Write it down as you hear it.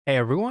Hey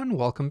everyone,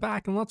 welcome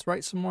back, and let's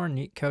write some more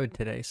neat code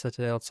today. So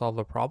today let's solve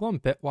the problem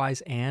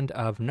bitwise and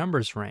of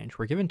numbers range.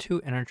 We're given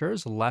two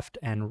integers, left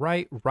and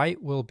right.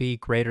 Right will be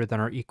greater than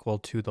or equal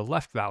to the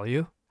left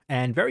value.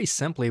 And very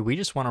simply, we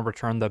just want to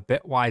return the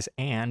bitwise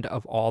and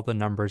of all the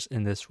numbers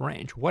in this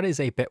range. What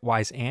is a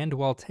bitwise and?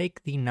 Well,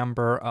 take the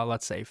number,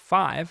 let's say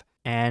 5,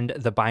 and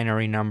the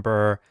binary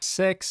number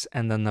 6,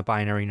 and then the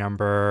binary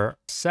number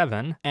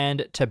 7.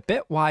 And to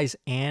bitwise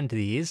and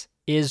these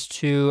is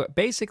to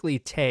basically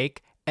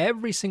take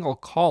every single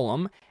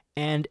column,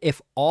 and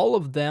if all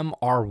of them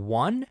are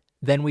 1,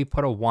 then we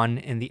put a 1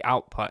 in the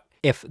output.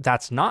 If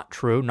that's not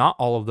true, not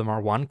all of them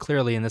are 1,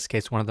 clearly in this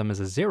case one of them is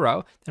a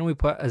 0, then we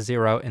put a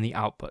 0 in the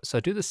output.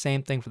 So do the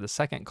same thing for the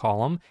second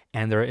column,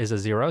 and there is a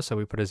 0, so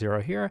we put a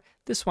 0 here.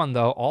 This one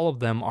though, all of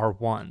them are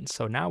 1,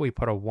 so now we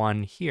put a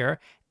 1 here,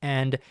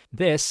 and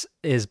this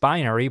is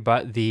binary,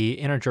 but the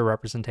integer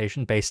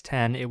representation, base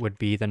 10, it would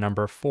be the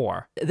number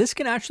 4. This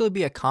can actually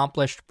be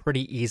accomplished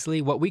pretty easily.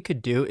 What we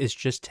could do is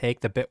just take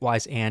the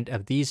bitwise and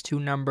of these two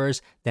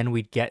numbers, then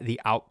we'd get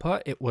the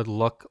output. It would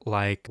look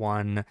like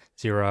 1,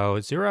 0,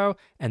 0,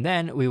 and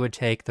then we would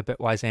take the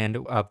bitwise and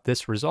of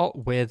this result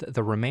with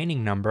the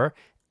remaining number,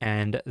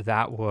 and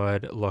that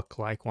would look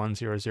like 1,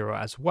 0, 0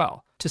 as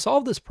well. To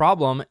solve this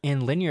problem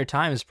in linear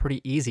time is pretty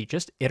easy.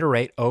 Just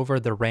iterate over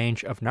the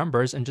range of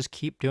numbers and just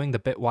keep doing the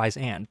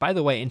bitwise and. By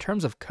the way, in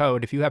terms of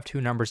code, if you have two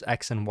numbers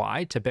x and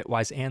y to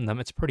bitwise and them,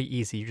 it's pretty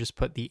easy. You just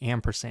put the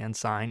ampersand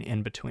sign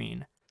in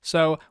between.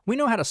 So we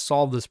know how to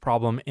solve this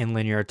problem in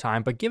linear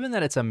time, but given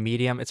that it's a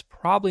medium, it's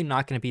probably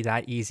not going to be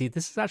that easy.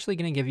 This is actually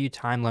going to give you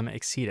time limit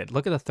exceeded.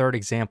 Look at the third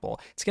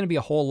example. It's going to be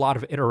a whole lot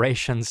of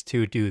iterations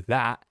to do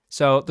that.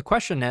 So the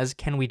question is,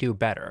 can we do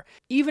better?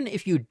 Even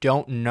if you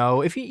don't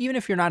know, even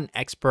if you're not an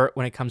expert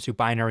when it comes to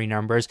binary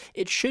numbers,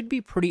 it should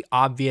be pretty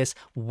obvious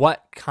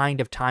what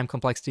kind of time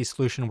complexity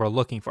solution we're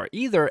looking for.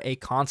 Either a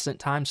constant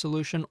time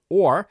solution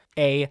or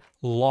a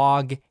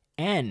log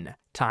n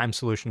time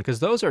solution, because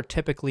those are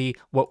typically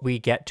what we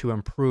get to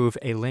improve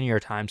a linear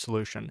time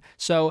solution.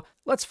 So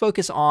let's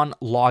focus on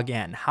log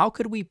n. How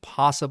could we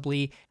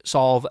possibly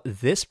solve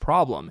this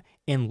problem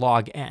in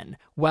log n?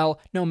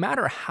 Well, no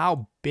matter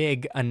how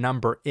big a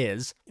number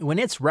is, when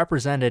it's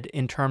represented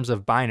in terms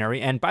of binary,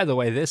 and by the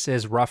way, this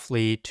is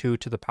roughly 2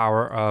 to the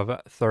power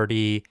of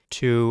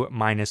 32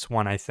 minus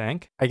 1, I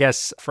think. I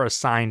guess for a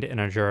signed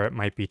integer, it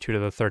might be 2 to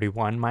the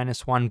 31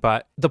 minus 1,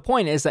 but the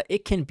point is that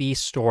it can be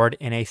stored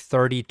in a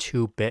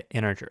 32-bit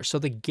integer. So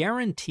the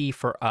guarantee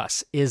for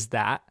us is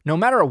that no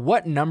matter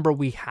what number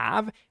we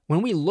have,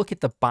 when we look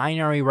at the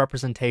binary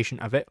representation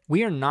of it,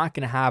 we are not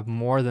going to have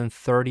more than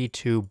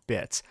 32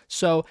 bits.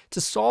 So to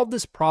solve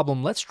this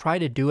problem, let's try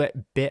to do it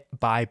bit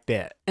by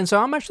bit. And so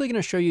I'm actually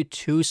going to show you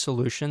two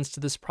solutions to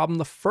this problem.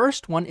 The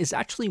first one is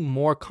actually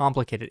more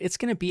complicated. It's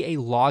going to be a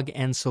log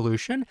n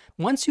solution.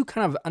 Once you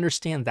kind of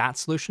understand that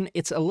solution,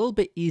 it's a little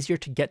bit easier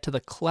to get to the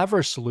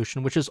clever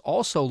solution, which is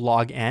also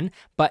log n.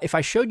 But if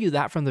I showed you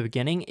that from the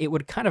beginning, it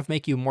would kind of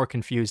make you more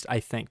confused, I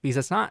think, because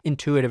it's not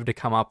intuitive to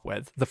come up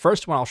with. The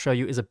first one I'll show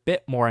you is a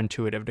bit more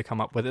intuitive to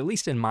come up with, at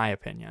least in my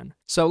opinion.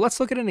 So let's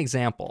look at an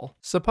example.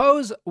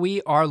 Suppose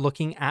we are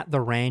looking at the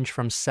range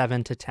from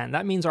 7 to 10.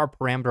 That means our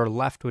parameter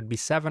left would be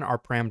 7, our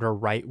parameter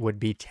right would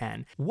be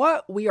 10.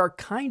 What we are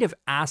kind of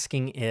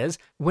asking is,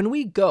 when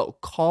we go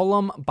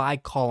column by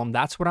column,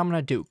 that's what I'm going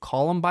to do.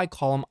 Column by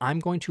column, I'm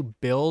going to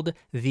build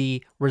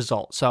the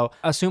result. So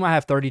assume I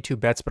have 32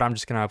 bits, but I'm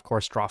just going to, of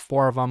course, draw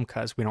 4 of them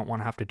because we don't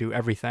want to have to do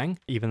everything,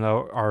 even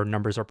though our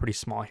numbers are pretty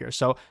small here.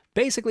 So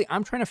basically,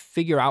 I'm trying to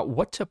figure out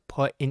what to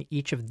put in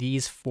each of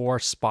these 4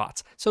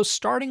 spots. So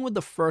starting with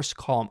the first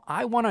column,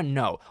 I want to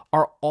know,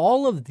 are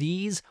all of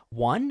these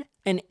 1?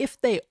 And if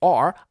they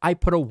are, I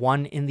put a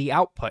 1 in the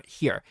output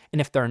here.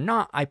 And if they're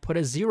not, I put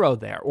a 0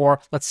 there.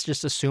 Or let's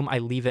just assume I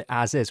leave it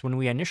as is. When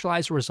we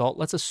initialize a result,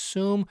 let's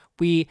assume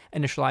we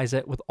initialize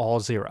it with all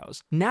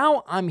zeros.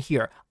 Now I'm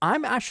here.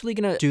 I'm actually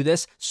going to do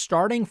this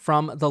starting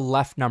from the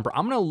left number.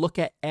 I'm going to look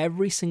at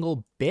every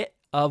single bit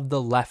of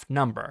the left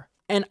number.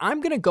 And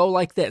I'm going to go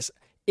like this.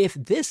 If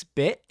this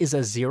bit is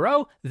a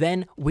 0,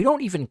 then we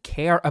don't even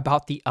care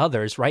about the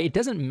others, right? It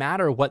doesn't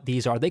matter what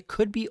these are. They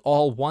could be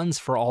all 1s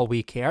for all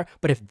we care.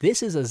 But if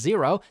this is a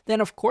 0, then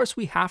of course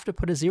we have to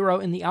put a 0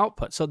 in the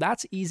output. So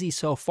that's easy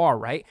so far,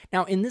 right?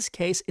 Now in this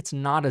case, it's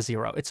not a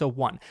 0, it's a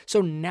 1.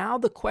 So now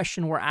the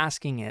question we're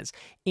asking is,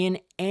 in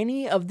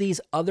any of these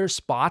other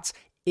spots,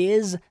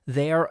 is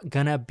there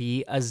gonna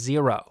be a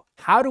 0?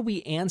 How do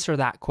we answer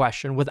that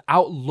question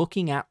without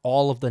looking at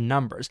all of the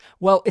numbers?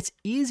 Well, it's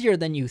easier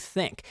than you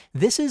think.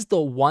 This is the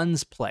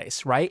 1's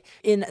place, right?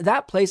 In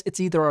that place, it's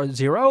either a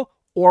 0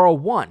 or a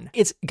 1.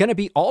 It's going to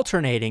be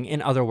alternating.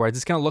 In other words,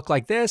 it's going to look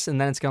like this,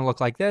 and then it's going to look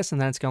like this, and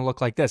then it's going to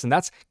look like this. And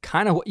that's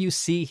kind of what you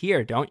see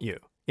here, don't you?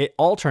 It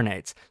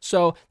alternates.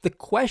 So the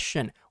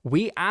question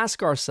we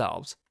ask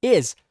ourselves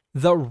is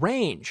the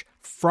range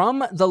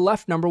from the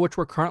left number, which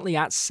we're currently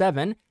at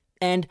 7,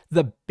 and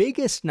the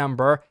biggest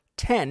number,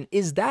 10,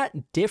 is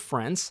that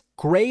difference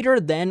greater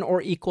than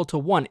or equal to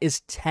 1? Is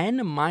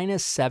 10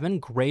 minus 7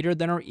 greater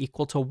than or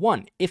equal to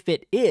 1? If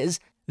it is,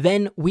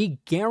 then we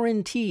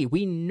guarantee,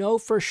 we know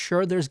for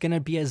sure there's going to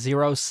be a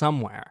 0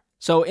 somewhere.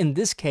 So in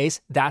this case,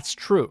 that's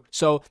true.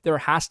 So there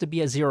has to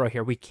be a 0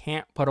 here. We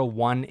can't put a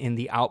 1 in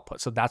the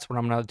output. So that's what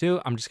I'm going to do.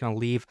 I'm just going to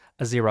leave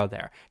a 0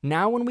 there.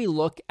 Now, when we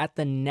look at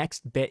the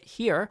next bit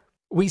here,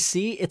 we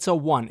see it's a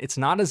 1. It's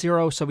not a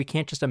 0, so we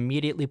can't just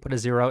immediately put a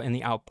 0 in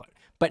the output.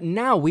 But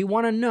now we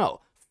want to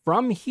know,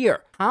 from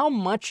here, how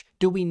much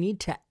do we need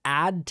to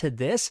add to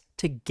this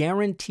to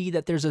guarantee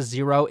that there's a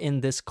 0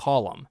 in this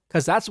column?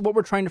 Because that's what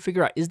we're trying to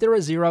figure out. Is there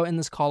a 0 in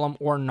this column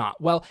or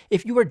not? Well,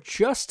 if you were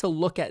just to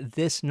look at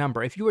this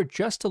number, if you were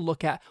just to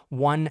look at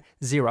 1,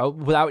 0,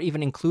 without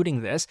even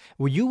including this,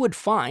 well, you would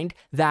find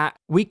that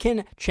we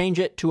can change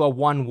it to a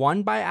 1,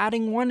 1 by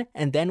adding 1,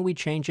 and then we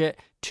change it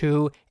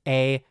to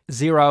a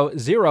 0,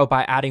 0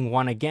 by adding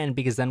 1 again,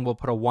 because then we'll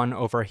put a 1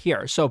 over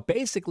here. So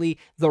basically,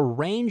 the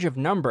range of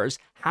numbers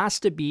has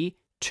to be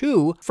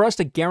 2 for us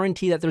to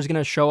guarantee that there's going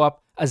to show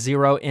up a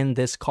 0 in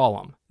this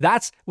column.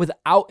 That's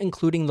without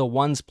including the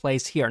ones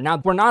place here.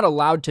 Now, we're not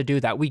allowed to do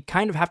that. We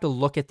kind of have to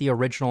look at the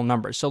original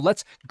numbers. So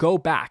let's go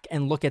back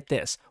and look at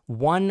this.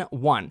 1,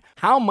 1.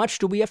 How much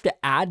do we have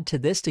to add to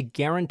this to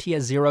guarantee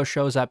a 0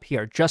 shows up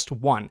here? Just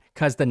 1,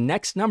 because the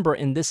next number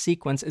in this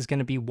sequence is going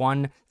to be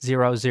 1,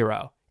 0,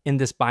 0 in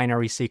this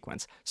binary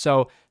sequence.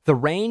 So the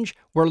range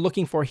we're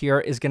looking for here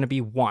is going to be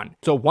 1.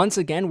 So once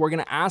again, we're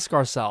going to ask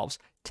ourselves,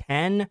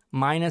 10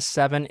 minus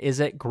 7, is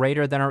it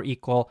greater than or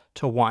equal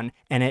to 1?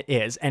 And it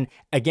is. And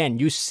again,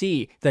 you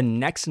see the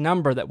next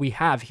number that we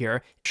have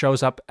here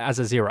shows up as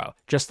a 0,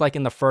 just like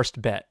in the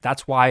first bit.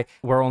 That's why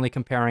we're only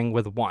comparing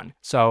with 1.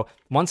 So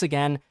once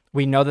again,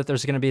 we know that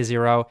there's going to be a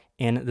 0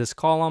 in this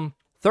column.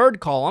 Third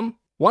column,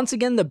 once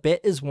again, the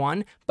bit is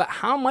 1, but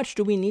how much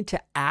do we need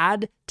to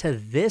add to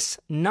this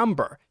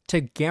number to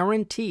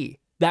guarantee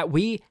that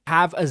we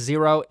have a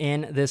 0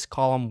 in this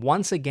column?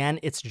 Once again,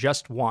 it's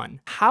just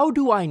 1. How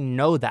do I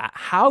know that?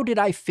 How did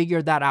I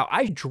figure that out?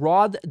 I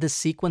draw the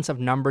sequence of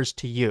numbers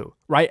to you,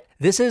 right?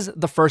 This is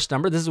the first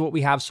number. This is what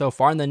we have so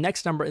far. And the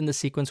next number in the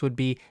sequence would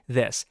be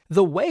this.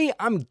 The way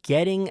I'm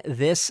getting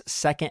this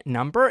second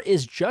number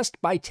is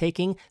just by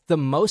taking the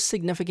most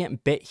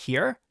significant bit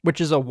here, which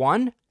is a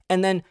 1,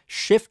 and then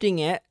shifting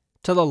it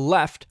to the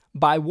left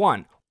by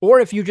 1. Or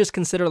if you just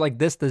consider like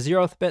this, the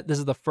 0th bit, this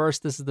is the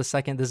first, this is the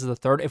second, this is the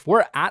third. If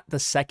we're at the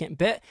second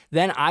bit,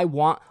 then I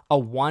want a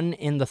 1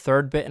 in the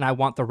third bit and I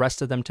want the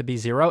rest of them to be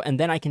 0. And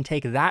then I can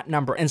take that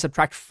number and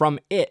subtract from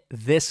it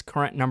this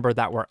current number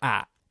that we're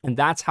at. And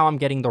that's how I'm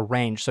getting the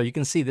range. So you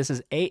can see this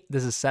is 8,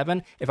 this is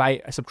 7. If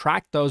I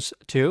subtract those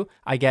two,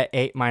 I get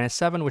 8 minus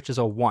 7, which is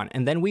a 1.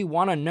 And then we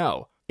want to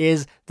know,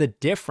 is the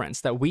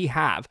difference that we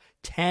have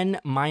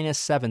 10 minus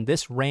 7,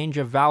 this range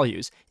of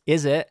values,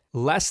 is it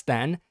less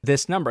than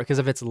this number? Because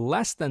if it's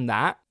less than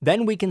that,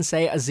 then we can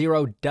say a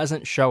 0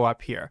 doesn't show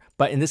up here.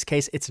 But in this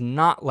case, it's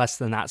not less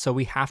than that. So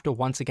we have to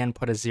once again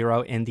put a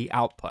 0 in the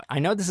output. I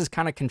know this is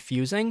kind of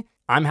confusing.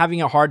 I'm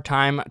having a hard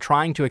time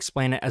trying to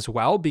explain it as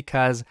well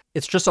because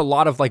it's just a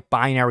lot of like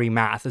binary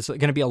math. It's going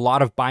to be a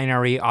lot of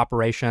binary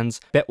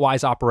operations,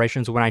 bitwise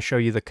operations when I show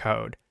you the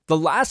code. The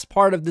last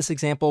part of this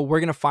example, we're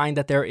going to find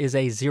that there is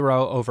a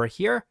 0 over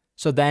here.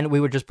 So then we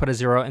would just put a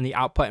 0 in the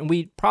output, and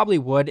we probably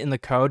would in the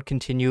code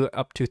continue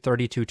up to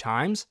 32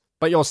 times.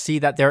 But you'll see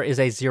that there is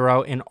a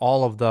 0 in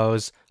all of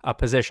those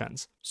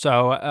positions.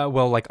 So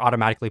we'll like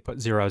automatically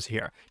put zeros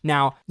here.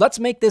 Now, let's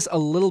make this a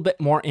little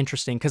bit more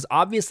interesting because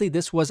obviously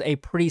this was a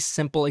pretty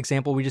simple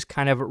example. We just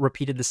kind of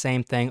repeated the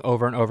same thing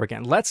over and over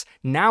again. Let's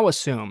now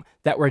assume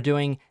that we're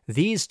doing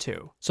these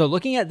two. So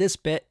looking at this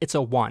bit, it's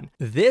a 1.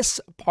 This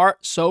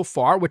part so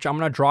far, which I'm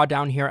going to draw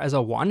down here as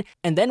a 1,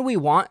 and then we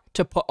want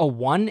to put a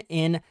 1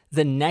 in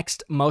the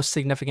next most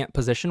significant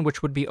position,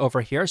 which would be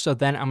over here. So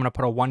then I'm going to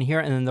put a 1 here,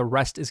 and then the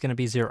rest is going to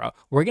be 0.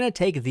 We're going to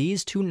take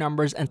these two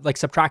numbers and like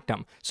subtract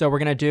them. So we're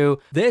going to do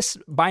this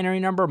binary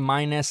number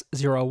minus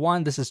 0,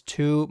 1. This is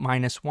 2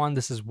 minus 1.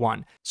 This is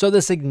 1. So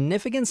the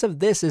significance of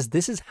this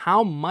is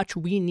how much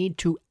we need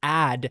to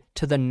add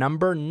to the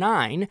number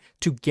 9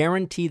 to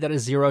guarantee that a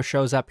 0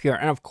 shows up here.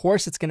 And of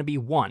course, it's going to be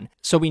 1.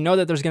 So we know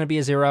that there's going to be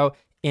a 0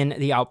 in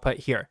the output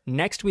here.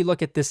 Next, we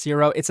look at this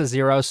 0. It's a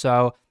 0,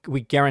 so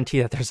we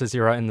guarantee that there's a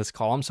 0 in this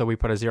column. So we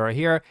put a 0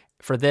 here.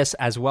 For this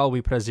as well,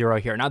 we put a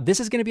 0 here. Now, this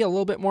is going to be a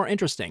little bit more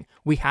interesting.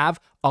 We have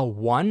a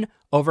 1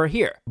 over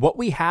here. What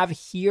we have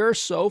here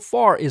so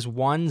far is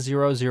 1,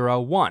 0, 0,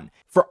 1.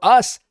 For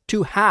us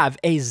to have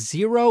a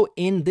 0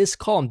 in this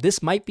column,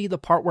 this might be the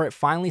part where it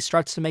finally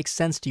starts to make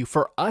sense to you.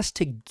 For us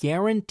to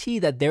guarantee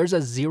that there's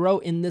a 0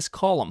 in this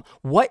column,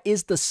 what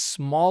is the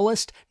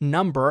smallest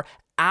number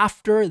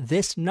after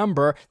this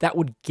number that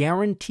would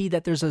guarantee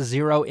that there's a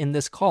 0 in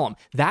this column?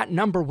 That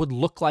number would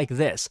look like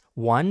this,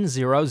 1,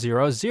 0,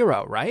 0,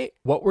 0, right?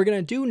 What we're going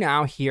to do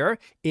now here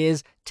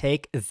is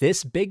take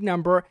this big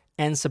number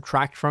and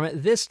subtract from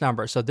it this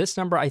number. So this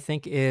number I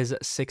think is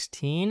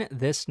 16,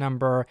 this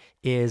number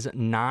is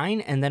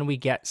 9, and then we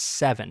get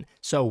 7.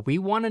 So we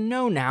want to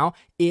know now,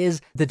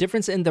 is the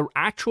difference in the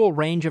actual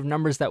range of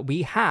numbers that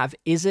we have,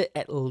 is it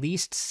at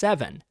least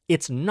 7?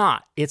 It's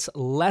not. It's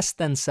less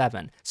than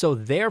 7. So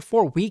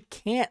therefore, we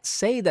can't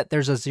say that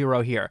there's a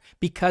 0 here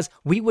because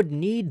we would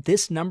need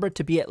this number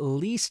to be at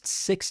least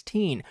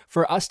 16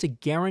 for us to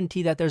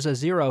guarantee that there's a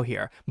 0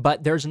 here.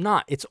 But there's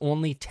not. It's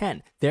only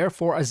 10.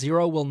 Therefore, a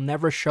 0 will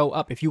never show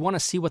up. If you want to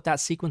see what that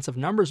sequence of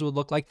numbers would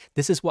look like,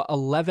 this is what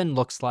 11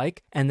 looks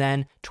like. And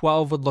then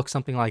 12 would look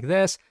something like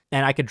this.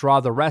 And I could draw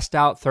the rest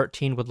out.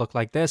 13 would look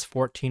like this.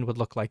 14 would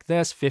look like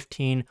this.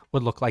 15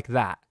 would look like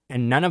that.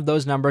 And none of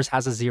those numbers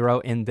has a 0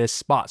 in this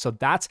spot. So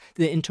that's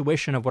the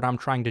intuition of what I'm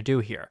trying to do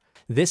here.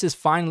 This is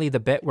finally the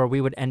bit where we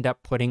would end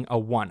up putting a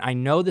 1. I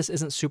know this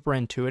isn't super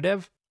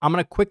intuitive. I'm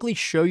going to quickly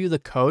show you the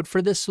code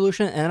for this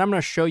solution, and then I'm going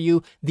to show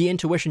you the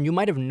intuition. You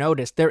might have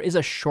noticed there is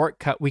a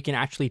shortcut we can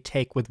actually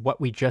take with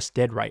what we just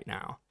did right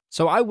now.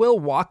 So I will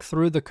walk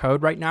through the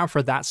code right now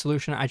for that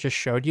solution I just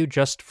showed you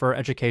just for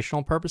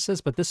educational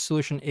purposes, but this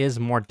solution is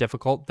more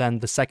difficult than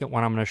the second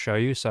one I'm going to show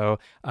you. So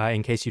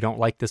in case you don't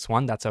like this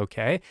one, that's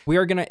okay. We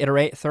are going to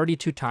iterate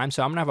 32 times.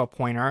 So I'm going to have a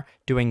pointer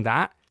doing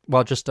that.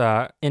 Well, just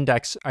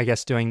index, I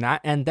guess, doing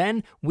that. And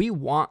then we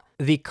want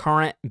the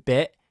current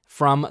bit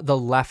from the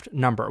left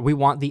number. We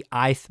want the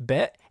ith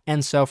bit.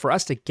 And so for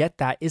us to get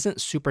that isn't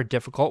super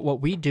difficult.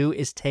 What we do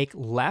is take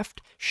left,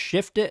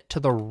 shift it to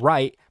the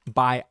right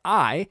by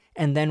I,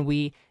 and then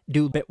we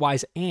do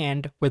bitwise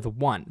and with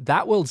 1.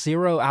 That will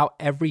zero out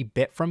every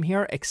bit from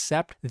here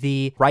except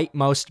the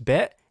rightmost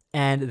bit.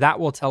 And that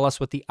will tell us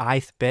what the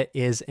ith bit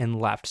is in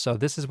left. So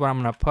this is what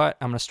I'm going to put.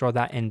 I'm going to store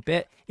that in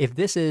bit. If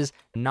this is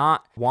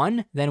not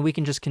 1, then we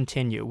can just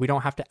continue. We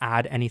don't have to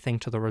add anything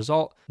to the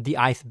result. The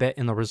ith bit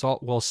in the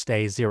result will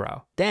stay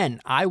 0. Then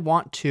I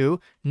want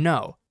to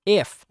know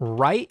if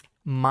right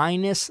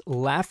minus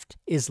left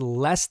is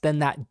less than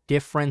that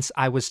difference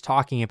I was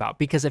talking about.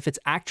 Because if it's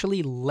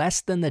actually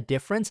less than the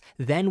difference,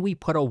 then we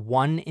put a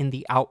 1 in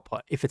the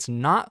output. If it's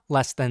not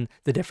less than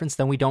the difference,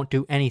 then we don't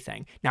do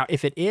anything. Now,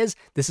 if it is,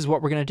 this is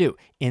what we're going to do.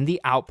 In the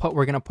output,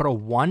 we're going to put a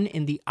 1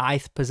 in the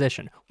ith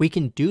position. We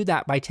can do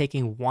that by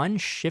taking 1,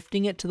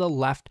 shifting it to the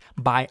left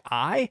by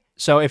I.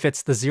 So if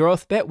it's the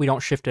 0th bit, we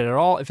don't shift it at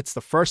all. If it's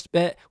the first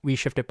bit, we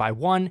shift it by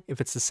 1.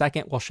 If it's the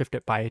second, we'll shift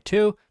it by a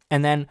 2.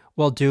 And then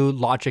we'll do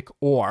logic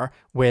OR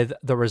with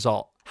the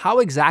result. How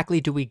exactly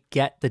do we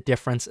get the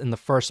difference in the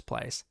first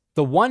place?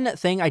 The one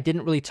thing I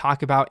didn't really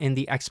talk about in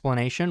the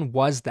explanation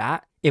was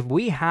that if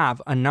we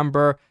have a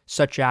number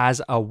such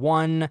as a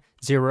 1,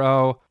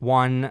 0,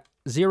 1,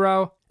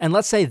 0, and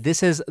let's say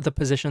this is the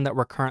position that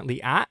we're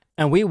currently at,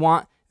 and we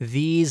want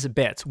these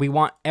bits. We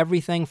want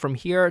everything from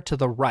here to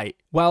the right.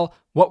 Well,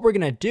 what we're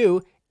going to do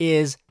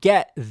is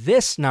get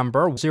this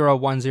number, 0,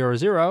 1, 0,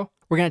 0.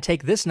 We're going to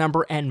take this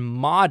number and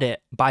mod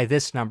it by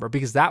this number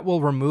because that will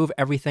remove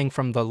everything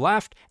from the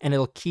left and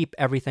it'll keep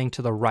everything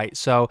to the right.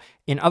 So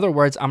in other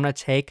words, I'm going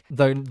to take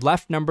the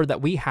left number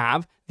that we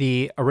have,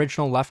 the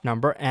original left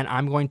number, and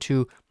I'm going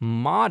to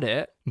mod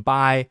it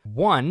by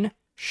 1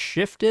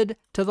 shifted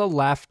to the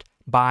left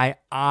by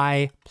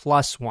I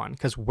plus 1.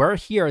 Because we're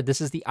here,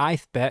 this is the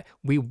ith bit.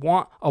 We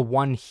want a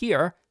 1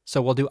 here. So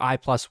we'll do I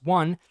plus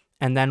 1.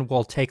 And then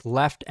we'll take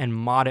left and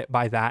mod it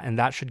by that. And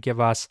that should give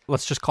us,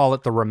 let's just call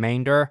it the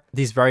remainder.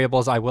 These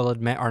variables, I will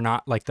admit, are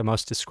not like the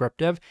most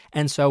descriptive.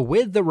 And so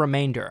with the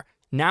remainder,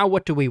 now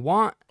what do we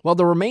want? Well,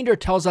 the remainder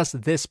tells us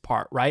this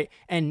part, right?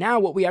 And now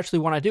what we actually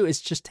want to do is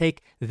just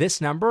take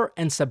this number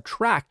and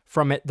subtract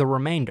from it the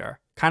remainder,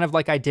 kind of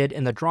like I did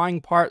in the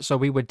drawing part. So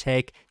we would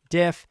take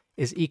diff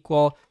is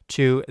equal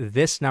to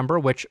this number,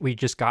 which we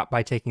just got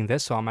by taking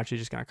this. So I'm actually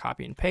just going to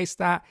copy and paste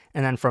that.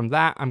 And then from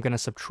that, I'm going to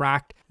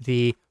subtract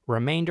the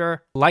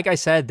remainder. Like I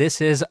said,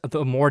 this is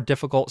the more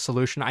difficult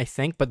solution, I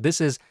think, but this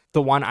is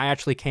the one I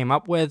actually came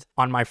up with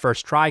on my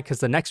first try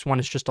because the next one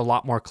is just a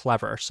lot more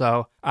clever.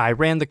 So I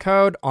ran the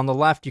code on the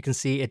left. You can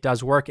see it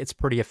does work. It's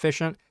pretty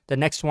efficient. The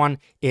next one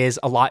is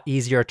a lot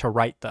easier to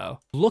write though.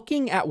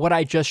 Looking at what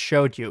I just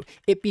showed you,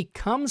 it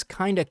becomes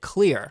kind of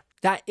clear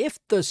that if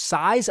the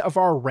size of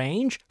our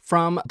range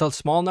from the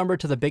small number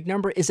to the big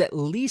number is at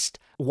least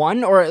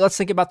 1, or let's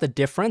think about the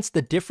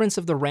difference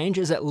of the range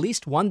is at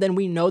least 1, then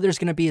we know there's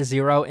going to be a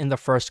 0 in the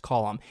first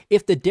column.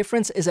 If the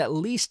difference is at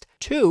least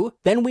 2,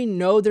 then we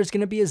know there's going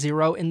to be a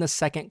 0 in the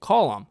second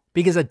column.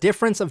 Because a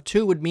difference of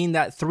 2 would mean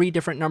that 3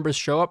 different numbers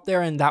show up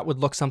there, and that would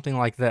look something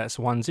like this: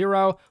 1,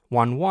 0,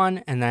 1, 1,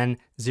 and then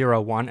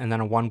 0, 1, and then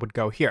a 1 would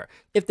go here.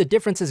 If the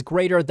difference is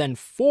greater than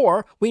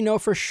 4, we know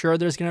for sure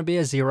there's going to be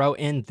a 0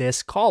 in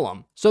this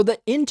column. So the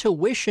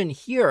intuition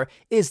here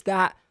is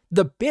that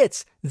the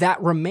bits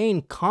that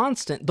remain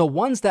constant, the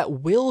ones that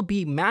will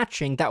be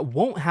matching, that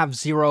won't have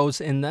zeros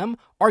in them,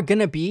 are going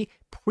to be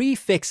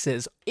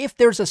prefixes. If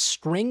there's a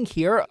string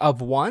here of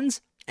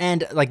 1s,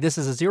 and like this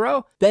is a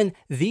 0, then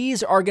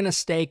these are going to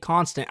stay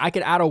constant. I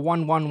could add a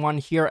 1, 1, 1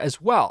 here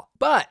as well.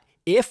 But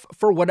if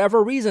for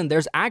whatever reason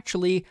there's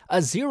actually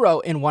a 0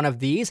 in one of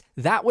these,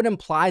 that would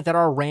imply that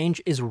our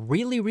range is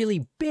really,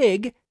 really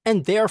big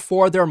and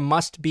therefore there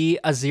must be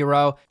a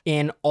 0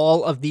 in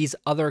all of these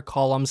other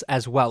columns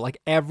as well.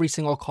 Like every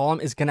single column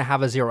is going to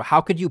have a 0.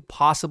 How could you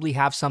possibly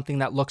have something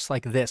that looks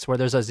like this, where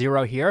there's a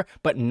 0 here,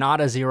 but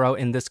not a 0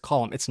 in this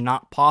column? It's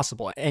not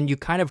possible. And you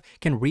kind of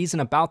can reason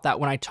about that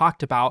when I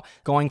talked about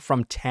going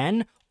from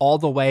 10 all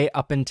the way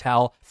up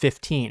until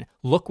 15.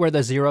 Look where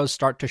the zeros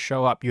start to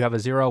show up. You have a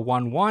 0,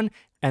 1, 1,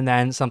 and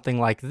then something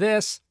like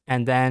this,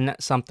 and then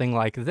something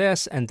like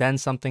this, and then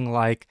something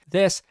like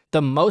this.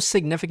 The most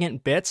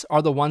significant bits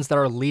are the ones that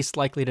are least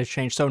likely to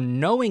change. So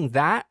knowing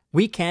that,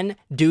 we can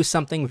do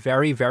something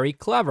very, very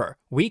clever.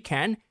 We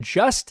can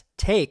just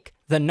take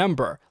the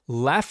number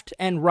left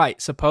and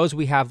right. Suppose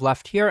we have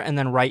left here and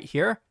then right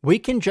here. We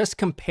can just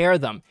compare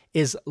them.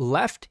 Is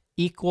left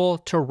equal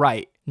to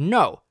right?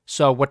 No.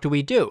 So what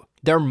do?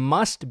 There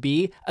must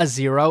be a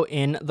 0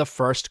 in the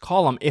first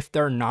column if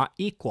they're not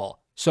equal.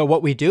 So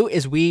what we do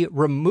is we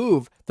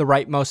remove the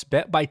rightmost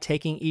bit by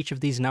taking each of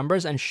these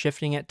numbers and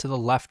shifting it to the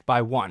left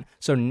by 1.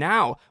 So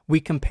now we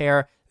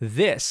compare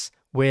this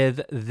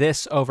with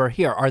this over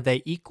here. Are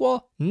they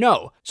equal?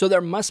 No. So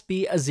there must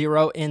be a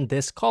 0 in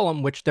this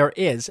column, which there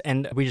is,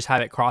 and we just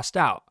have it crossed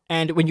out.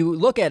 And when you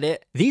look at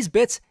it, these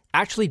bits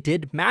actually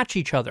did match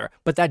each other,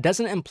 but that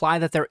doesn't imply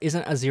that there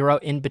isn't a 0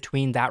 in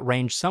between that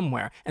range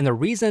somewhere. And the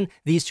reason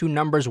these two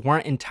numbers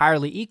weren't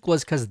entirely equal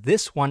is because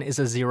this one is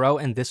a 0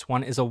 and this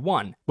one is a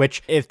 1,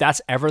 which if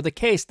that's ever the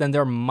case, then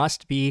there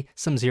must be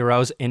some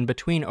zeros in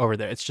between over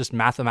there. It's just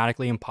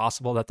mathematically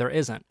impossible that there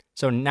isn't.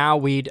 So now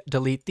we'd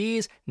delete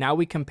these. Now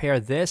we compare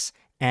this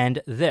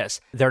and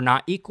this. They're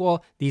not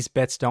equal. These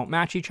bits don't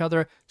match each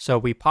other, so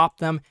we pop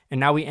them, and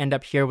now we end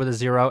up here with a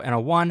 0 and a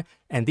 1,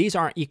 and these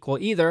aren't equal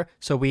either,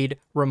 so we'd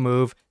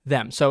remove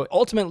them. So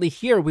ultimately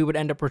here, we would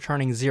end up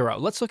returning 0.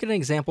 Let's look at an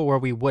example where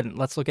we wouldn't.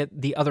 Let's look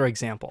at the other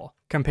example,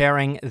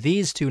 comparing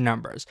these two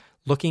numbers.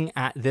 Looking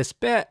at this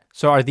bit,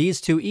 so are these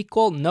two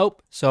equal?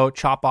 Nope, so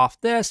chop off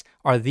this.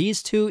 Are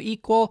these two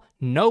equal?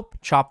 Nope,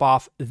 chop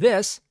off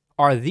this.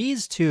 Are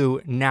these two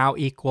now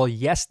equal?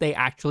 Yes, they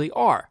actually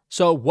are.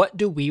 So what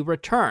do we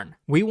return?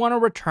 We want to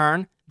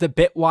return the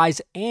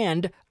bitwise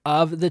AND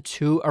of the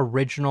two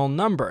original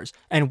numbers.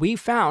 And we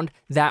found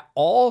that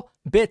all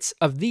bits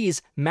of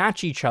these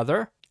match each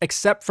other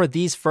except for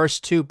these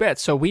first two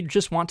bits. So we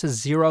just want to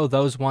zero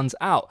those ones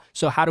out.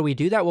 So how do we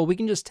do that? Well, we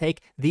can just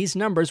take these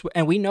numbers,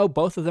 and we know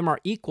both of them are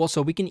equal,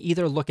 so we can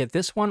either look at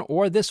this one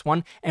or this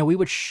one, and we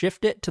would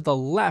shift it to the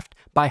left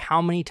by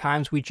how many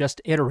times we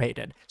just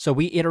iterated. So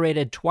we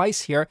iterated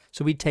twice here,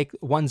 so we'd take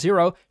 1,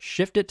 0,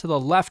 shift it to the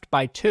left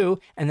by 2,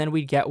 and then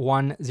we'd get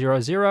 1,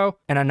 0, 0,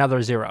 and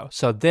another 0.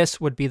 So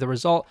this would be the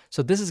result.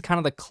 So this is kind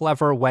of the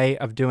clever way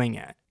of doing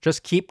it.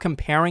 Just keep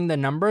comparing the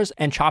numbers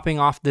and chopping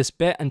off this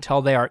bit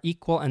until they are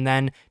equal, and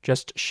then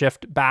just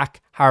shift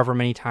back however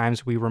many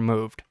times we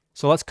removed.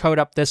 So let's code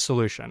up this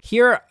solution.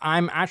 Here,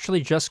 I'm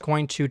actually just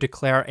going to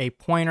declare a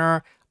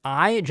pointer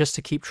I just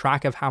to keep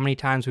track of how many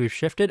times we've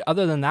shifted.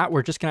 Other than that,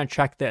 we're just going to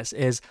check this.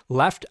 Is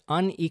left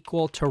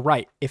unequal to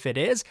right? If it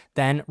is,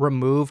 then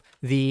remove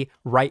the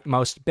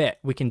rightmost bit.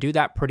 We can do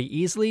that pretty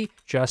easily.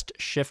 Just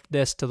shift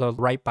this to the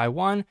right by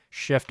 1,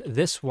 shift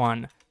this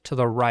one to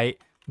the right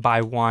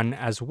by 1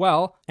 as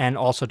well. And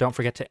also don't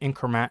forget to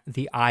increment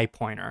the I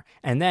pointer.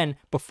 And then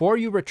before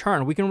you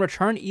return, we can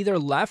return either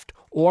left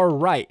or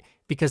right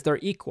because they're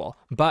equal.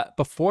 But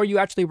before you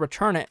actually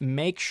return it,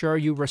 make sure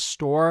you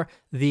restore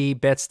the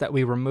bits that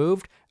we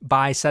removed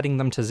by setting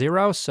them to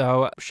 0.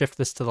 So shift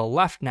this to the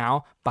left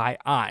now by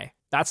I.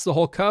 That's the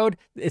whole code.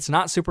 It's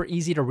not super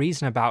easy to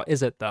reason about,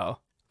 is it though?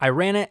 I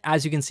ran it.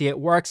 As you can see, it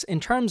works. In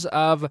terms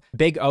of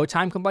big O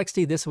time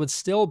complexity, this would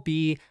still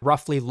be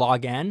roughly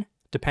log n,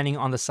 depending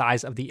on the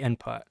size of the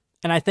input.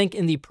 And I think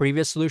in the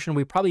previous solution,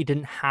 we probably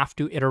didn't have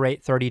to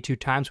iterate 32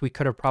 times. We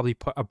could have probably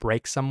put a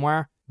break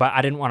somewhere, but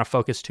I didn't want to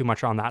focus too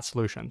much on that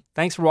solution.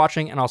 Thanks for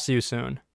watching, and I'll see you soon.